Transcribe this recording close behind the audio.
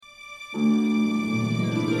I'm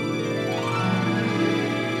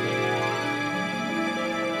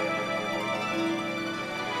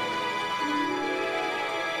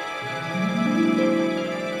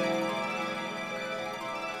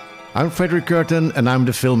Fredrik Gertten, and I'm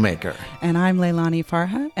the filmmaker. And I'm Leilani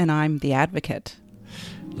Farha, and I'm the advocate.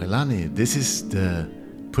 Leilani, this is the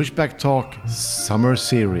Pushback Talk Summer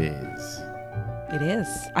Series. It is.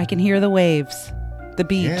 I can hear the waves, the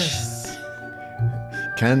beach. Yes.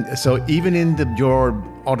 So even in your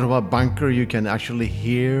Ottawa bunker, you can actually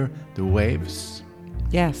hear the waves?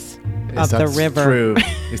 Yes, of the river. True.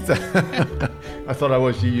 I thought I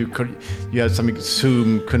was you had some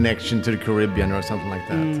Zoom connection to the Caribbean or something like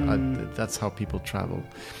that. That's how people travel.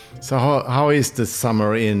 So how is the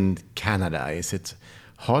summer in Canada? Is it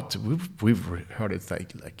hot? We've heard it's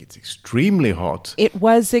like it's extremely hot. It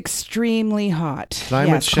was extremely hot.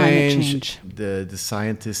 Climate change. The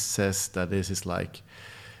scientist says that this is like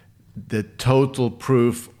the total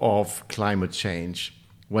proof of climate change.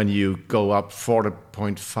 When you go up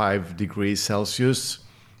 4.5 degrees Celsius,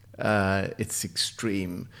 it's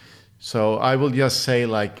extreme. So I will just say,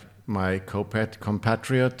 like my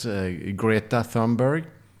compatriot Greta Thunberg,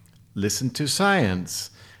 listen to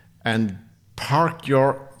science and park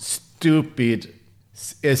your stupid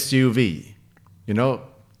SUV.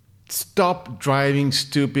 Stop driving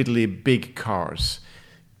stupidly big cars.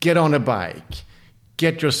 Get on a bike.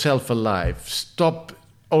 Get yourself alive. Stop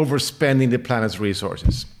overspending the planet's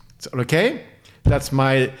resources. Okay? That's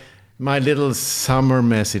my little summer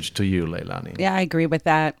message to you, Leilani. Yeah, I agree with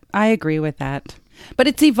that. But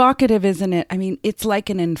it's evocative, isn't it? I mean, it's like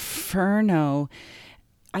an inferno.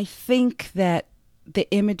 I think that the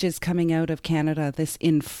images coming out of Canada, this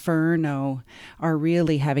inferno, are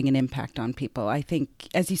really having an impact on people. I think,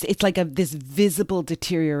 as you say, it's like this visible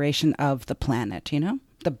deterioration of the planet,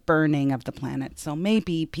 the burning of the planet. So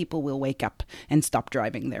maybe people will wake up and stop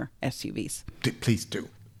driving their SUVs. Please do.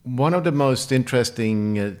 One of the most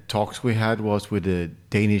interesting talks we had was with the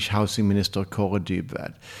Danish housing minister, Kåre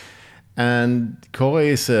Dybvad. And Kåre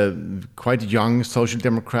is a quite young social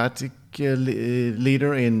democratic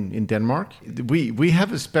leader in Denmark. We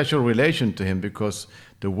have a special relation to him because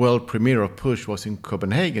the world premiere of Push was in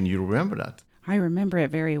Copenhagen. You remember that? I remember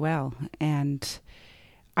it very well. And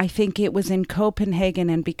I think it was in Copenhagen,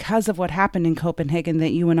 and because of what happened in Copenhagen,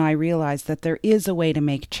 that you and I realized that there is a way to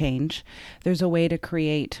make change. There's a way to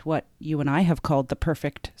create what you and I have called the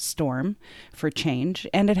perfect storm for change.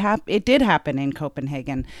 And it did happen in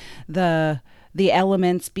Copenhagen. The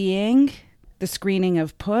elements being the screening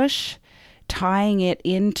of Push, tying it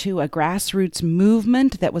into a grassroots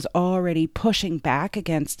movement that was already pushing back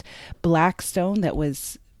against Blackstone, that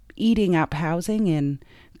was eating up housing in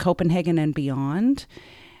Copenhagen and beyond,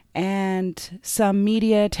 and some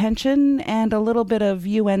media attention and a little bit of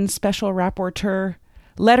UN Special Rapporteur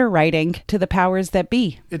letter writing to the powers that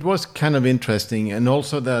be. It was kind of interesting, and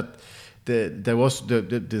also that there was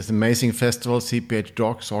this amazing festival. CPH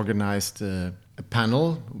Docs organized a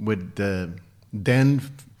panel with the then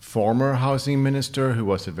former housing minister, who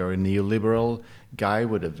was a very neoliberal guy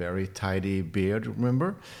with a very tidy beard,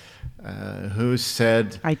 remember? Who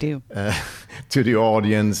said, I do, to the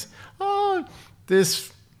audience,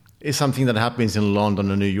 this is something that happens in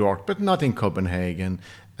London and New York, but not in Copenhagen.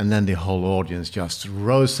 And then the whole audience just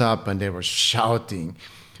rose up and they were shouting,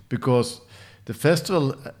 because the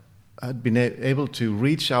festival had been able to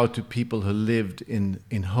reach out to people who lived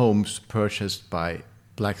in homes purchased by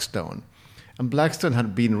Blackstone. And Blackstone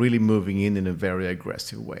had been really moving in a very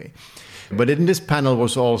aggressive way. But in this panel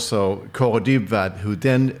was also Kåre Dybvad, who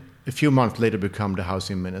then a few months later became the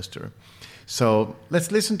housing minister. So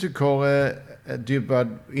let's listen to Kåre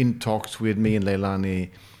Dybvad in talks with me and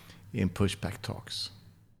Leilani in Pushback Talks.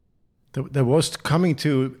 There was, coming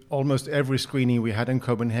to almost every screening we had in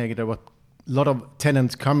Copenhagen, there were a lot of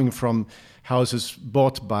tenants coming from houses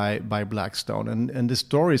bought by Blackstone. And the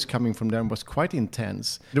stories coming from them was quite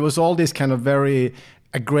intense. There was all this kind of very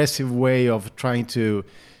aggressive way of trying to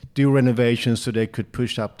do renovations so they could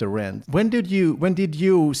push up the rent. When did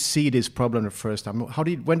you see this problem the first time?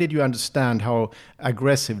 When did you understand how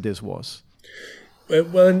aggressive this was?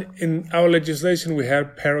 Well, in our legislation, we had a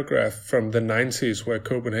paragraph from the 90s where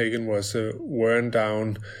Copenhagen was a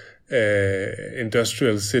worn-down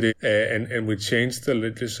industrial city, and we changed the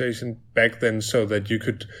legislation back then so that you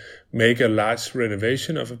could make a large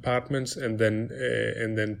renovation of apartments and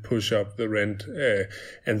then push up the rent,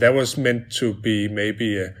 and that was meant to be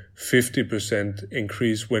maybe a 50%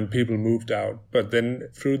 increase when people moved out. But then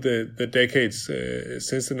through the decades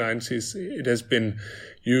since the 90s, it has been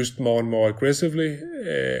used more and more aggressively,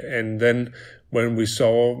 and then when we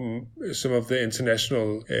saw some of the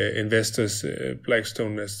international investors,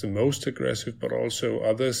 Blackstone as the most aggressive, but also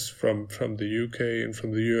others from the UK and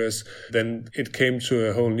from the US, then it came to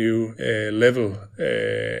a whole new level.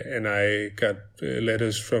 And I got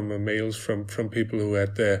letters from mails from people who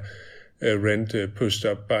had their rent pushed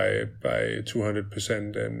up by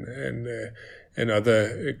 200% and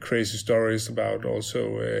other crazy stories about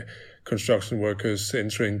also construction workers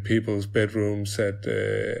entering people's bedrooms at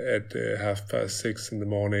 6:30 in the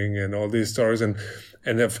morning, and all these stories. And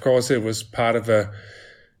of course it was part of a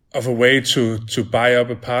way to buy up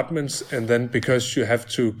apartments, and then because you have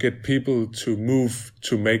to get people to move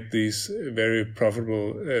to make these very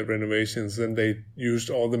profitable renovations, then they used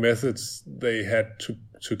all the methods they had to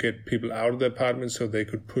get people out of the apartments so they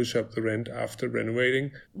could push up the rent after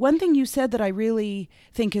renovating. One thing you said that I really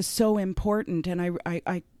think is so important, and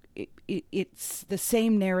it's the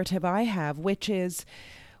same narrative I have, which is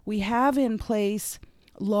we have in place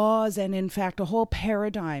laws and, in fact, a whole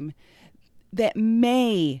paradigm that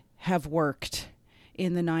may have worked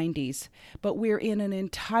in the 90s, but we're in an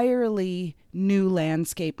entirely new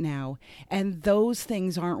landscape now, and those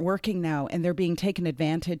things aren't working now, and they're being taken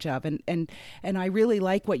advantage of. And I really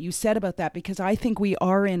like what you said about that, because I think we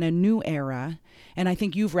are in a new era, and I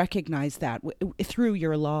think you've recognized that through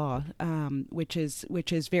your law, which is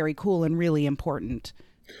very cool and really important.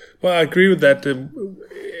 Well, I agree with that.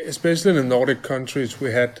 Especially in the Nordic countries,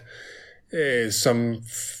 we had some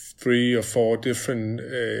 3 or 4 different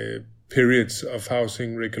periods of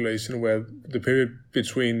housing regulation, where the period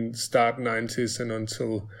between start 90s and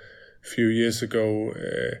until a few years ago,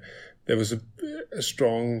 there was a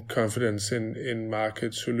strong confidence in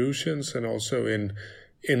market solutions, and also in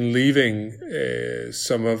leaving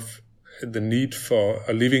some of the need for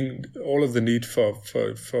leaving all of the need for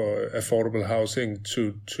affordable housing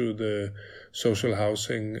to the social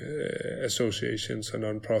housing associations and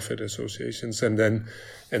non-profit associations, and then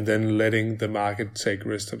letting the market take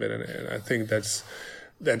rest of it. And I think that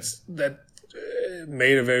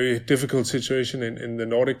made a very difficult situation in the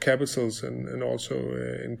Nordic capitals, and also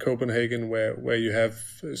in Copenhagen, where you have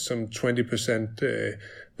some 20%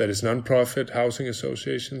 that is non-profit housing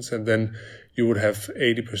associations, and then you would have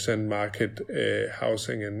 80% market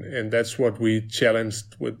housing, and that's what we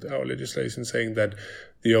challenged with our legislation, saying that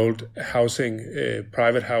the old housing,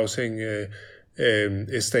 private housing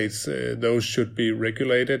estates, those should be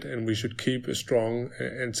regulated, and we should keep a strong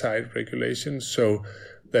and tight regulation so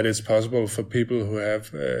that it's possible for people who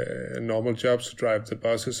have normal jobs to drive the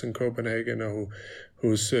buses in Copenhagen, or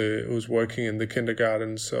who's working in the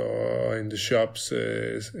kindergartens or in the shops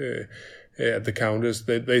at the counters.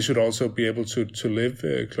 They should also be able to live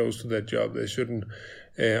close to their job. They shouldn't,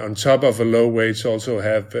 on top of a low wage, also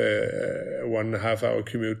have a 1.5 hour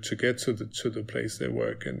commute to get to the place they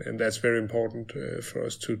work, and that's very important for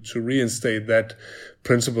us to reinstate that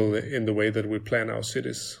principle in the way that we plan our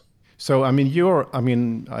cities. So,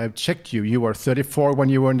 I've checked you. You were 34 when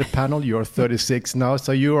you were in the panel. You're 36 now.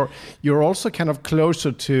 So you're also kind of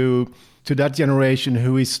closer to that generation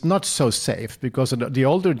who is not so safe, because the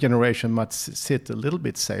older generation must sit a little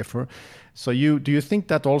bit safer. So do you think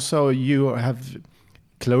that also you have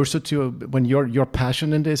closer to, when your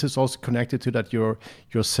passion in this is also connected to that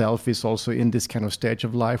yourself is also in this kind of stage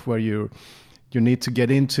of life where you need to get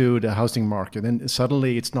into the housing market, and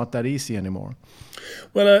suddenly it's not that easy anymore?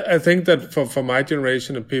 Well, I think that for my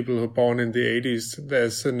generation of people who are born in the 80s,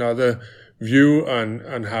 there's another view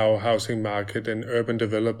on how housing market and urban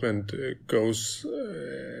development goes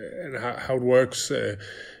and how it works.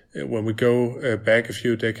 When we go back a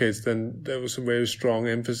few decades, then there was a very strong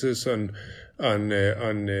emphasis on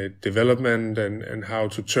development and how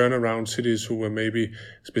to turn around cities who were maybe,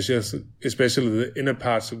 especially the inner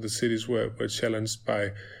parts of the cities, were challenged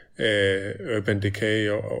by urban decay,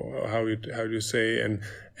 or how you say, and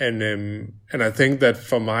I think that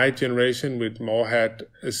for my generation, we'd more had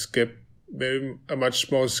a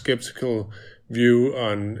much more skeptical view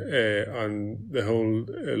on the whole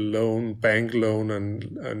bank loan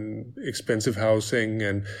and expensive housing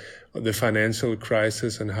and the financial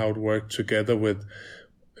crisis and how it worked together with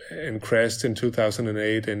and crashed in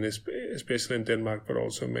 2008, and especially in Denmark, but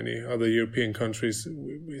also many other European countries.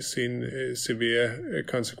 We've seen severe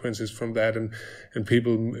consequences from that, and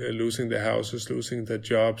people losing their houses, losing their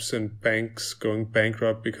jobs, and banks going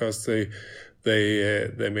bankrupt because they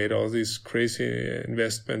made all these crazy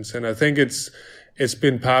investments. And I think it's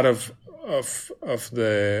been part of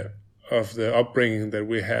the upbringing that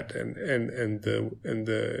we had, and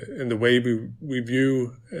the way we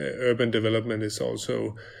view urban development is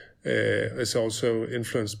also is also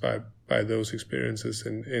influenced by those experiences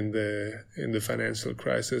in the financial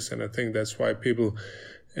crisis, and I think that's why people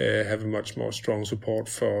have a much more strong support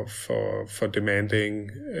for demanding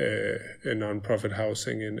a non-profit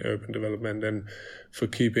housing in urban development, and for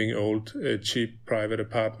keeping old cheap private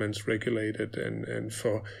apartments regulated, and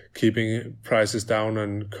for keeping prices down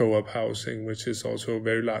on co-op housing, which is also a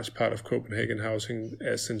very large part of Copenhagen housing,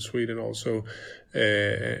 as in Sweden also.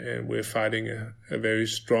 And we're fighting a very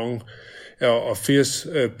strong or fierce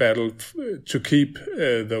battle to keep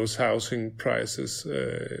those housing prices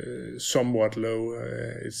somewhat low.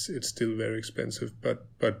 It's still very expensive,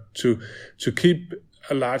 but to keep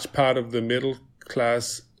a large part of the middle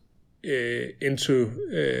class into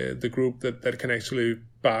the group that can actually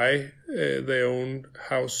buy their own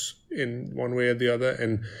house in one way or the other,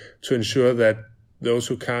 and to ensure that those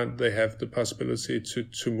who can't, they have the possibility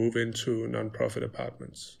to move into non-profit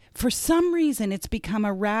apartments. For some reason, it's become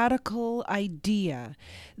a radical idea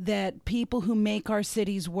that people who make our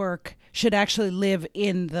cities work should actually live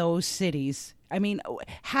in those cities. I mean,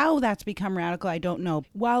 how that's become radical, I don't know.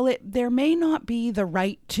 While there may not be the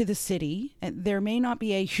right to the city, there may not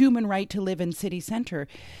be a human right to live in city center,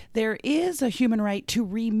 there is a human right to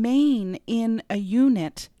remain in a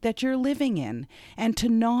unit that you're living in and to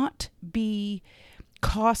not be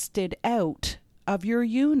costed out of your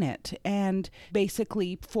unit and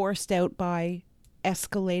basically forced out by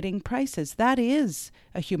escalating prices. That is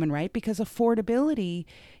a human right, because affordability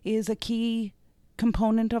is a key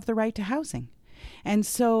component of the right to housing. And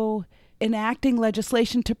so enacting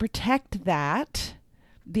legislation to protect that,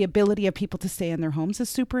 the ability of people to stay in their homes, is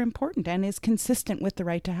super important and is consistent with the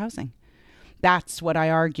right to housing. That's what I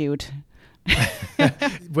argued.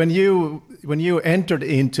 When you entered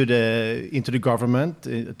into the government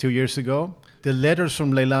 2 years ago, the letters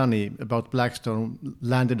from Leilani about Blackstone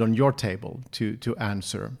landed on your table to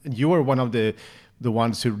answer. And you were one of the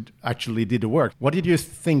ones who actually did the work. What did you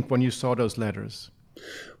think when you saw those letters?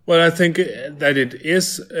 Well, I think that it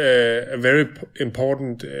is a very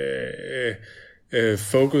important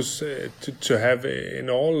focus to have in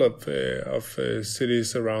all of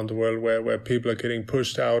cities around the world where people are getting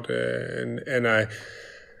pushed out,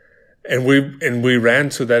 and we ran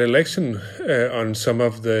to that election on some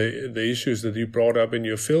of the issues that you brought up in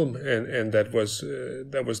your film, and that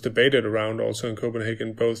was debated around also in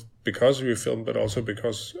Copenhagen, both because of your film, but also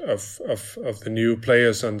because of the new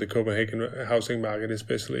players on the Copenhagen housing market,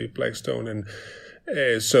 especially Blackstone, and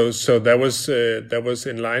so that was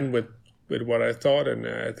in line with what I thought, and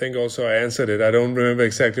I think also I answered it. I don't remember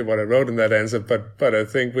exactly what I wrote in that answer, but I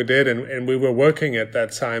think we did, and we were working at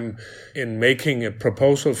that time in making a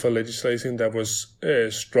proposal for legislation that was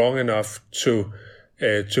strong enough to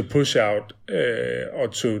push out or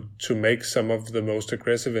to make some of the most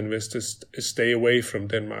aggressive investors stay away from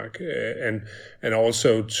Denmark, and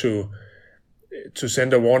also to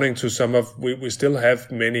send a warning to some of, we still have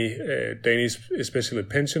many Danish, especially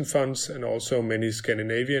pension funds, and also many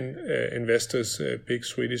Scandinavian investors, big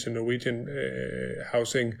Swedish and Norwegian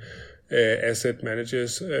housing asset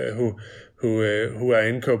managers who are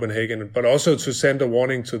in Copenhagen, but also to send a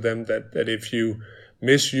warning to them that if you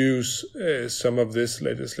misuse some of this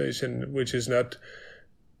legislation, which is not,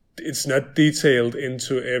 it's not detailed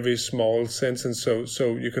into every small sentence,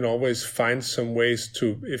 so you can always find some ways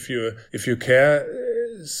to, if you care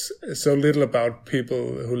so little about people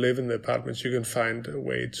who live in the apartments, you can find a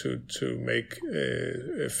way to make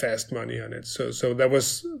fast money on it. So that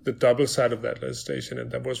was the double side of that legislation,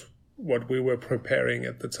 and that was what we were preparing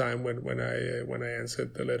at the time when I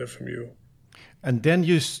answered the letter from you. And then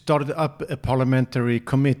you started up a parliamentary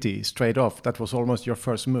committee straight off. That was almost your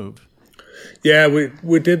first move. Yeah,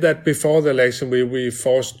 we did that before the election. We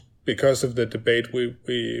forced, because of the debate, we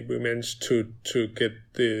managed to get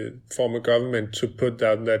the former government to put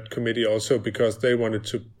down that committee also, because they wanted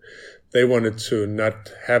to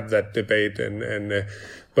not have that debate,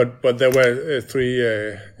 but there were three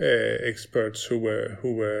experts who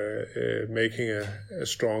were making a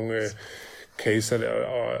strong case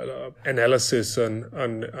or analysis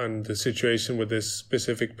on the situation with this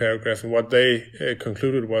specific paragraph, and what they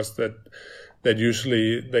concluded was that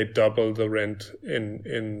usually they double the rent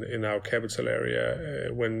in our capital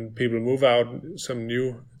area. When people move out, some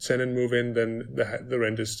new tenant move in, then the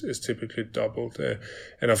rent is typically doubled.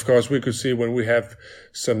 And of course, we could see when we have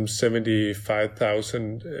some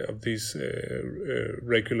 75,000 of these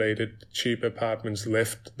regulated cheap apartments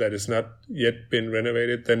left that is not yet been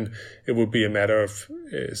renovated, then it would be a matter of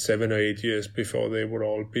 7 or 8 years before they would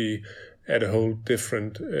all be at a whole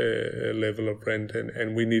different level of rent,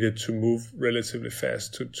 and we needed to move relatively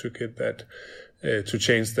fast to get that, to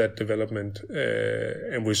change that development.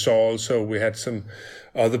 And we saw also, we had some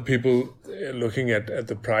other people looking at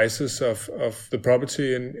the prices of the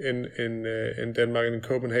property in Denmark and in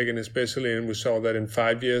Copenhagen especially, and we saw that in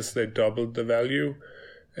 5 years they doubled the value.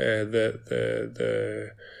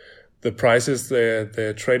 The prices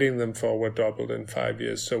they're trading them for were doubled in 5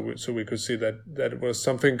 years. So we could see that was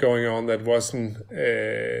something going on that wasn't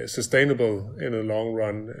sustainable in the long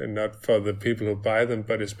run, and not for the people who buy them,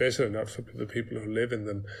 but especially not for the people who live in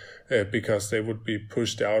them, because they would be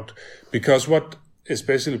pushed out. Because what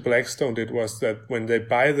especially Blackstone did was that when they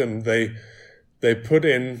buy them, they put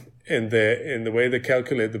in the way they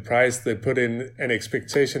calculate the price, they put in an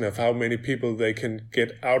expectation of how many people they can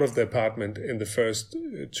get out of the apartment in the first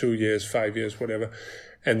 2 years, 5 years, whatever.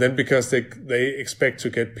 And then because they expect to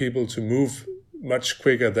get people to move much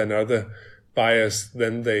quicker than other buyers,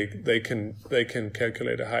 then they can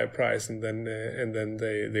calculate a higher price, and then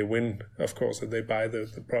they win, of course, and they buy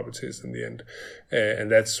the properties in the end. And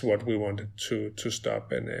that's what we wanted to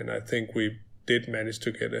stop. And I think we did manage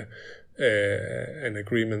to get an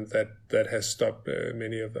agreement that has stopped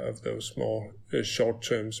many of those more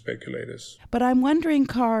short-term speculators. But I'm wondering,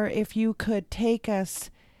 Kåre, if you could take us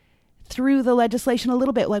through the legislation a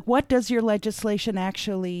little bit. Like, what does your legislation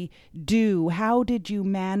actually do? How did you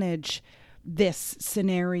manage this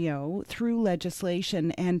scenario through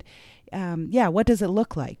legislation? And what does it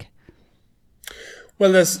look like?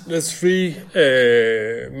 Well, there's three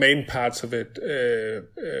main parts of it.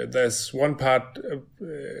 There's one part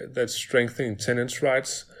that's strengthening tenants'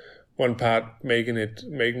 rights. One part making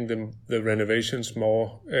the renovations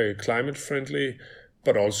more climate friendly,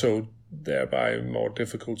 but also thereby more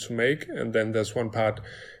difficult to make. And then there's one part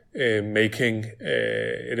making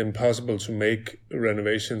it impossible to make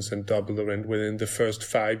renovations and double the rent within the first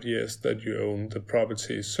 5 years that you own the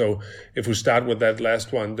property. So if we start with that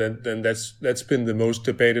last one, then that's been the most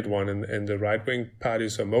debated one, and the right-wing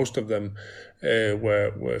parties, or most of them,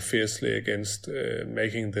 were fiercely against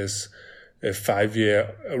making this a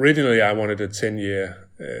 5-year. Originally, I wanted a 10-year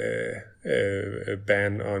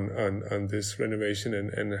ban on this renovation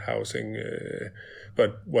and housing.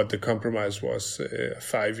 But what the compromise was, a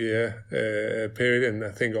 5-year period, and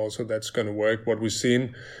I think also that's going to work. What we've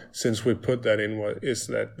seen since we put that in is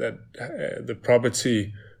that the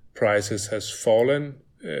property prices has fallen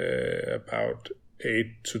about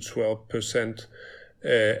 8 to 12%,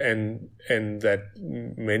 and that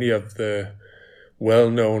many of the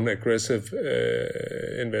well-known aggressive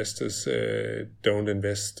investors don't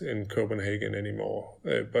invest in Copenhagen anymore.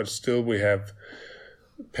 But still, we have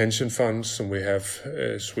pension funds, and we have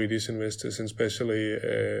Swedish investors, especially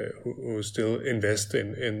who still invest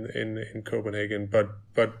in Copenhagen. But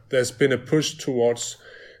there's been a push towards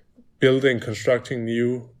constructing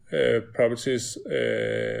new properties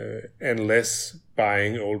and less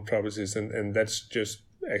buying old properties, and that's just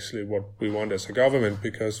actually what we want as a government,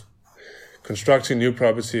 because constructing new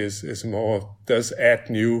properties does add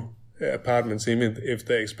new apartments. Even if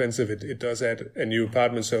they're expensive, it does add a new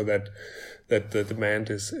apartment, so that the demand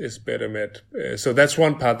is better met. So that's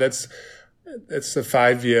one part. That's a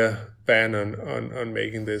 5-year ban on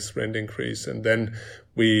making this rent increase. And then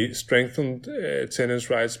we strengthened tenants'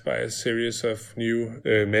 rights by a series of new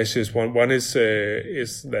measures. One is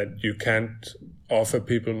that you can't offer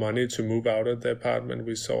people money to move out of the apartment.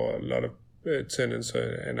 We saw a lot of tenants,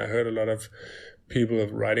 and I heard a lot of people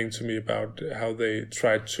writing to me about how they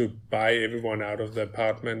tried to buy everyone out of the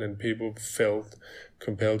apartment, and people felt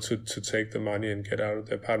compelled to take the money and get out of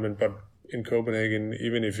the apartment. But in Copenhagen,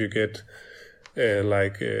 even if you get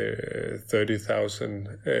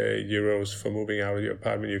 30,000 euros for moving out of your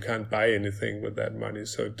apartment, you can't buy anything with that money.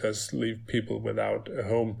 So it does leave people without a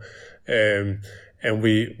home. And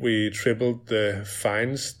we tripled the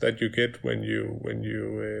fines that you get when you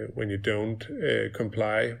don't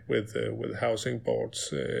comply with housing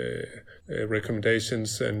board's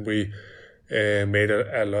recommendations, and we made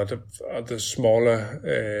a lot of other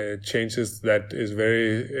smaller changes that is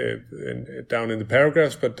very down in the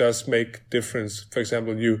paragraphs, but does make difference. For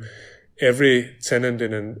example, every tenant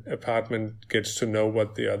in an apartment gets to know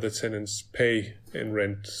what the other tenants pay in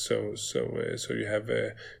rent. So you have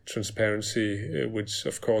a transparency, which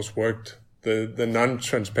of course worked. The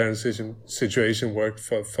non-transparency situation worked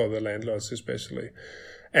for the landlords especially.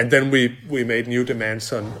 And then we made new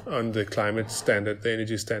demands on the climate standard, the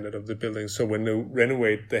energy standard of the building. So when they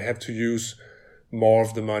renovate, they have to use more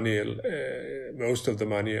of the money, most of the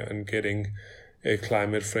money on getting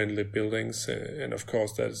climate-friendly buildings, and of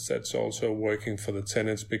course that's also working for the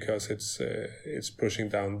tenants because it's pushing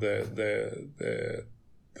down the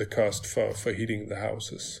cost for heating the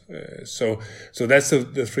houses. So that's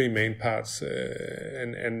the three main parts,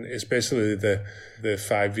 and especially the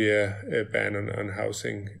 5-year ban on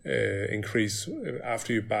housing increase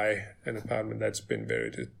after you buy an apartment. That's been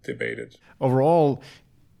very debated. Overall,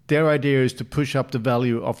 their idea is to push up the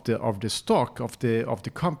value of the stock of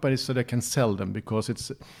the companies so they can sell them, because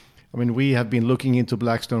it's. I mean, we have been looking into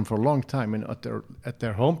Blackstone for a long time, and at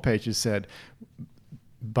their homepage it said,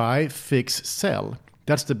 "Buy, fix, sell."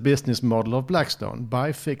 That's the business model of Blackstone: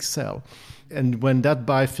 buy, fix, sell. And when that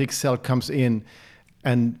buy, fix, sell comes in,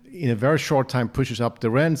 and in a very short time pushes up the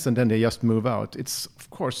rents, and then they just move out, it's of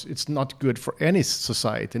course it's not good for any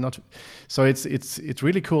society. So it's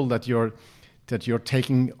really cool that you're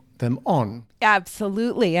taking them on.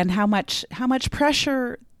 Absolutely. And how much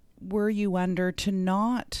pressure were you under to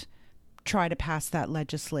not try to pass that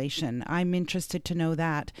legislation? I'm interested to know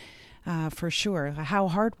that for sure. How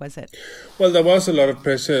hard was it? Well, there was a lot of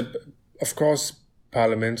pressure, of course,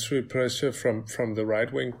 parliamentary pressure from the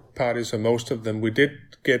right-wing parties, or most of them. We did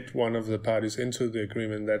get one of the parties into the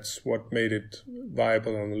agreement. That's what made it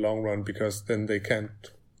viable on the long run, because then they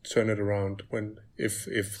can't turn it around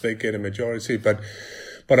if they get a majority.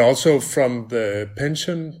 But also from the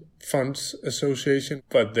Pension Funds Association,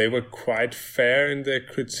 but they were quite fair in their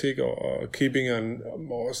critique, or keeping on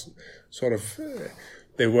more sort of.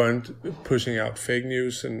 They weren't pushing out fake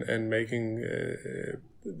news and making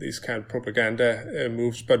these kind of propaganda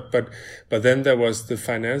moves. But then there was the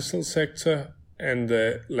financial sector and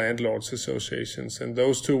the landlords associations, and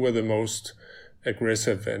those two were the most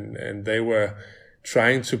aggressive, and they were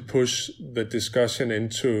trying to push the discussion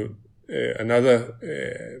into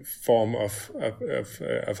another form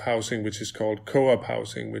of housing, which is called co-op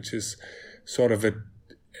housing, which is sort of a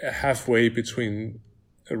halfway between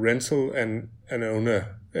a rental and an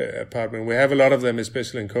owner apartment. We have a lot of them,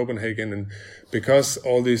 especially in Copenhagen, and because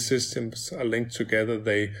all these systems are linked together,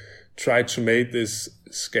 they tried to make this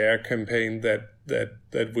scare campaign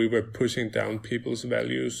that we were pushing down people's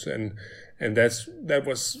values, and that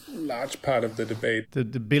was large part of the debate. The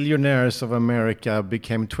billionaires of America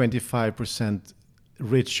became 25%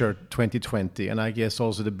 richer 2020, and I guess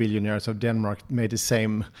also the billionaires of Denmark made the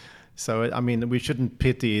same. So I mean, we shouldn't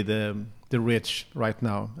pity the rich right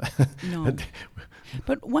now. No.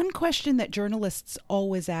 But one question that journalists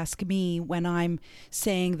always ask me when I'm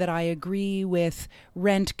saying that I agree with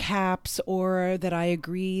rent caps, or that I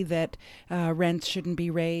agree that rents shouldn't be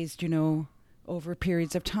raised, over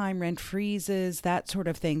periods of time, rent freezes, that sort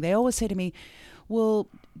of thing. They always say to me, well,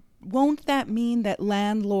 won't that mean that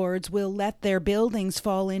landlords will let their buildings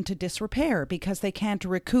fall into disrepair because they can't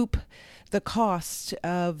recoup the cost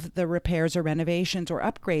of the repairs or renovations or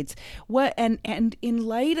upgrades? And in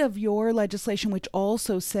light of your legislation, which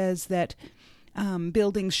also says that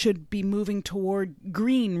buildings should be moving toward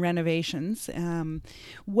green renovations,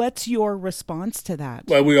 what's your response to that?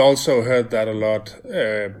 Well, we also heard that a lot,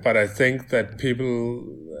 but I think that people,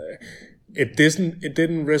 it didn't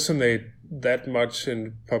resonate that much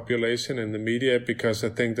in population in the media, because I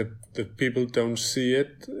think that people don't see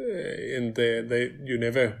it you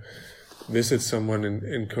never visit someone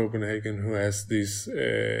in Copenhagen who has these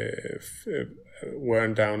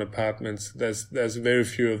worn down apartments. There's very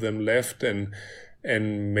few of them left, and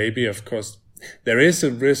maybe, of course, there is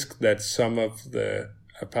a risk that some of the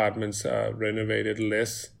apartments are renovated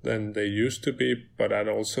less than they used to be, but I'd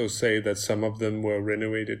also say that some of them were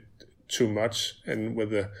renovated too much and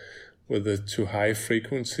with a too high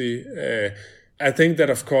frequency. I think that,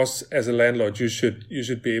 of course, as a landlord, you should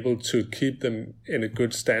be able to keep them in a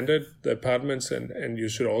good standard, the apartments, and you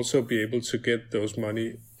should also be able to get those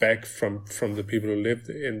money back from the people who lived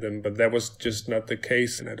in them. But that was just not the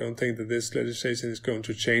case, and I don't think that this legislation is going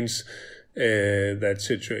to change that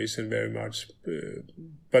situation very much.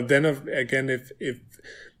 But then again,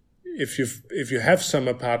 if you have some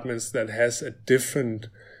apartments that has a different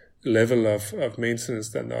level of maintenance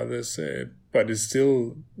than others, but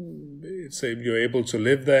you're able to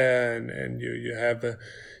live there, and you have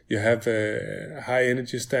a high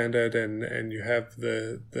energy standard, and you have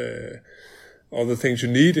the all the things you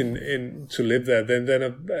need in to live there, then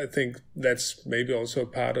I think that's maybe also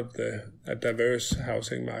part of a diverse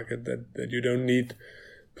housing market, that you don't need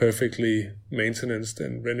perfectly maintained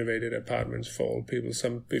and renovated apartments for all people.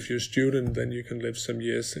 If you're a student, then you can live some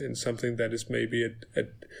years in something that is maybe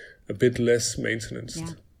a bit less maintenance.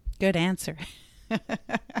 Yeah, good answer.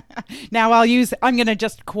 Now I'm going to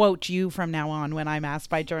just quote you from now on when I'm asked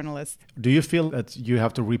by journalists. Do you feel that you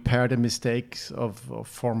have to repair the mistakes of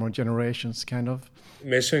former generations, kind of?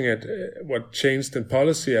 Measuring at what changed in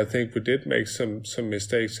policy, I think we did make some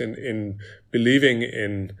mistakes in believing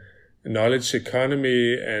in knowledge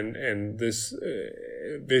economy and this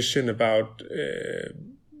vision about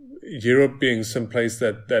Europe being some place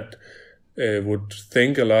that would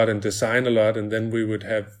think a lot and design a lot, and then we would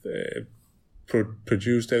have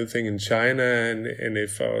produced everything in China, and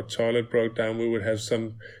if our toilet broke down, we would have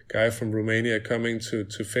some guy from Romania coming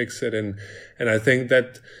to fix it, and I think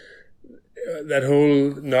that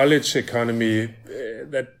whole knowledge economy,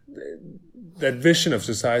 that vision of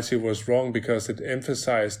society was wrong because it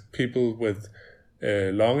emphasized people with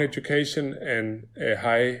long education and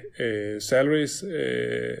high salaries,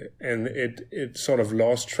 and it sort of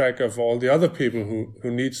lost track of all the other people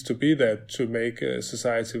who needs to be there to make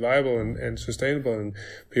society viable and sustainable, and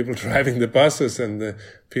people driving the buses and the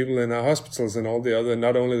people in our hospitals and all the other,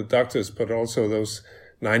 not only the doctors, but also those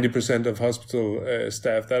 90% of hospital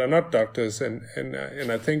staff that are not doctors, and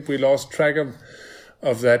I think we lost track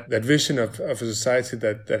of that vision of a society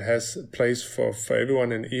that has a place for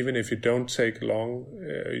everyone. And even if you don't take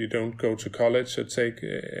you don't go to college or take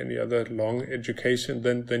any other long education,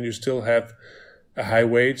 then you still have a high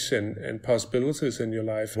wage and possibilities in your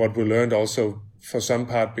life. What we learned also for some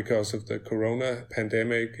part because of the corona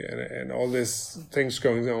pandemic and all these things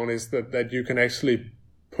going on is that you can actually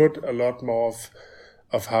put a lot more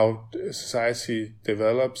of how society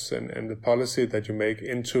develops and the policy that you make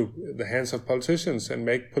into the hands of politicians and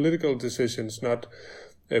make political decisions, not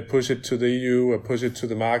push it to the EU or push it to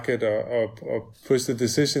the market or push the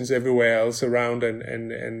decisions everywhere else around.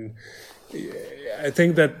 And I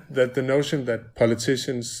think that the notion that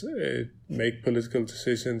politicians make political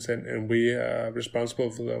decisions and we are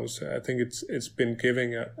responsible for those, I think it's been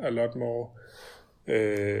giving a lot more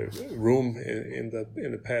room in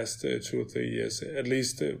the past 2 or 3 years, at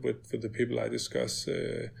least with the people I discuss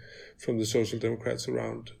from the Social Democrats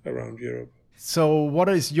around Europe. So what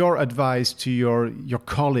is your advice to your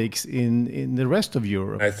colleagues in the rest of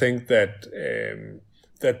Europe? I think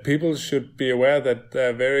that people should be aware that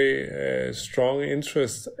there are very strong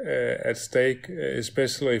interests at stake,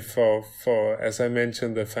 especially for, as I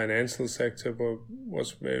mentioned, the financial sector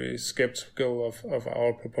was very skeptical of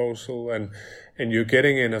our proposal, and you're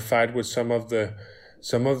getting in a fight with some of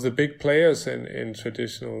the big players in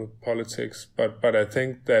traditional politics. But I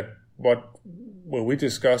think that when we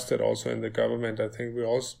discussed it also in the government, I think we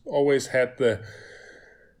always had the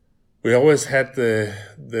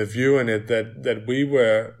view in it that we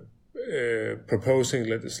were proposing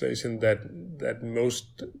legislation that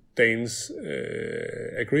most Danes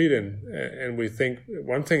agreed in, and we think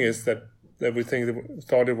one thing is that we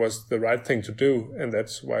thought it was the right thing to do, and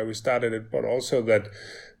that's why we started it. But also that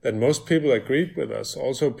most people agreed with us.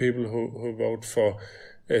 Also, people who vote for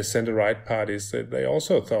center-right parties, they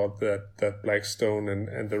also thought that Blackstone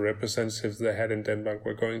and the representatives they had in Denmark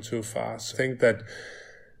were going too far. So I think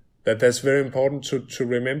that's very important to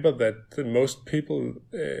remember that most people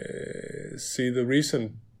see the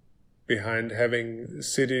reason behind having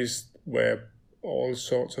cities where all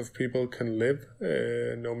sorts of people can live,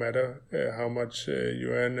 no matter how much you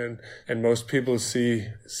earn, and most people see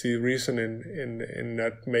reason in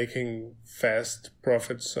not making fast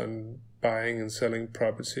profits on buying and selling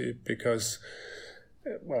property, because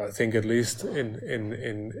well, I think at least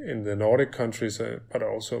in the Nordic countries, but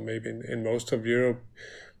also maybe in most of Europe,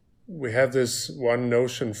 we have this one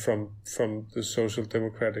notion from the social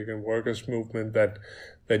democratic and workers movement that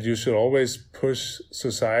you should always push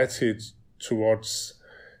society towards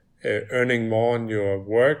earning more on your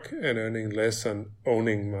work and earning less on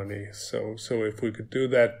owning money. So if we could do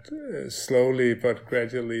that slowly but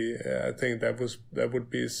gradually, I think that would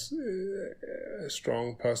be a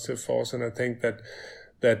strong positive force. And I think that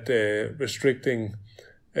restricting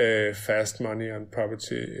fast money on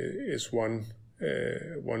property is one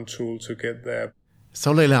tool to get there.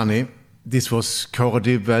 So Leilani, this was Kåre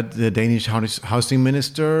Dybvad, the Danish housing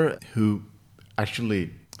minister, who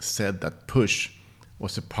actually said that push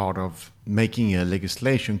was a part of making a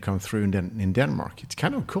legislation come through in Denmark. It's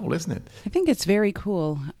kind of cool, isn't it? I think it's very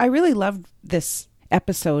cool. I really love this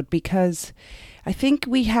episode because I think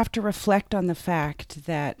we have to reflect on the fact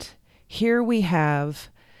that here we have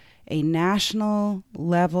a national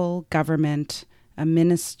level government, a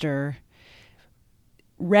minister,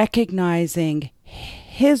 recognizing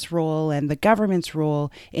his role and the government's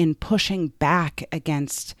role in pushing back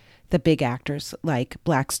against the big actors like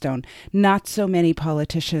Blackstone. Not so many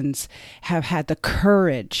politicians have had the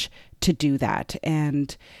courage to do that.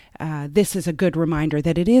 And this is a good reminder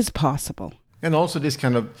that it is possible. And also this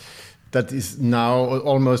kind of, that is now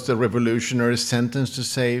almost a revolutionary sentence to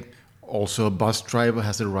say also a bus driver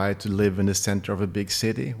has a right to live in the center of a big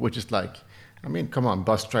city, which is like, I mean, come on,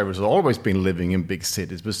 bus drivers have always been living in big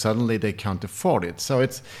cities, but suddenly they can't afford it. So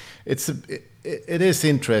it is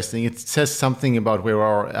interesting. It says something about where we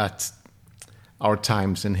are at our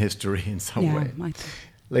times in history in some way.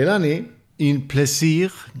 Leilani, un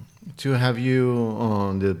plaisir to have you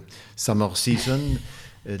on the summer season,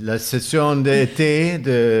 la session d'été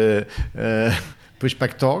de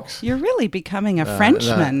Pushback Talks. You're really becoming a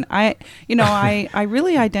Frenchman. I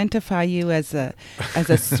really identify you as a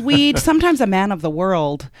Swede, sometimes a man of the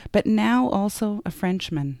world, but now also a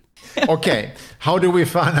Frenchman. Okay, how do we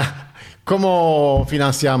 ¿Cómo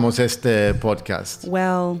financiamos este podcast?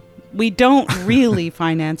 Well, we don't really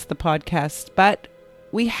finance the podcast, but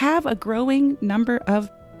we have a growing number of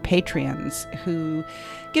Patreons who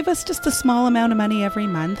give us just a small amount of money every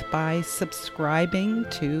month by subscribing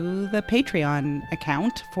to the Patreon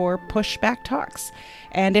account for Pushback Talks.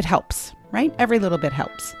 And it helps, right? Every little bit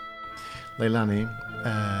helps. Leilani,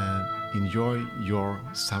 enjoy your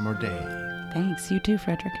summer day. Thanks. You too,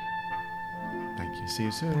 Fredrik. Thank you. See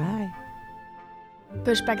you soon. Bye.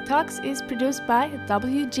 Pushback Talks is produced by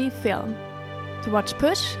WG Film. To watch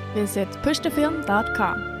Push, visit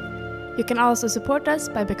pushthefilm.com. You can also support us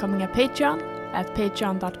by becoming a Patreon at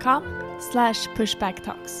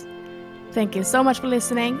patreon.com/pushbacktalks. Thank you so much for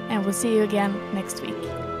listening, and we'll see you again next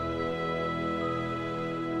week.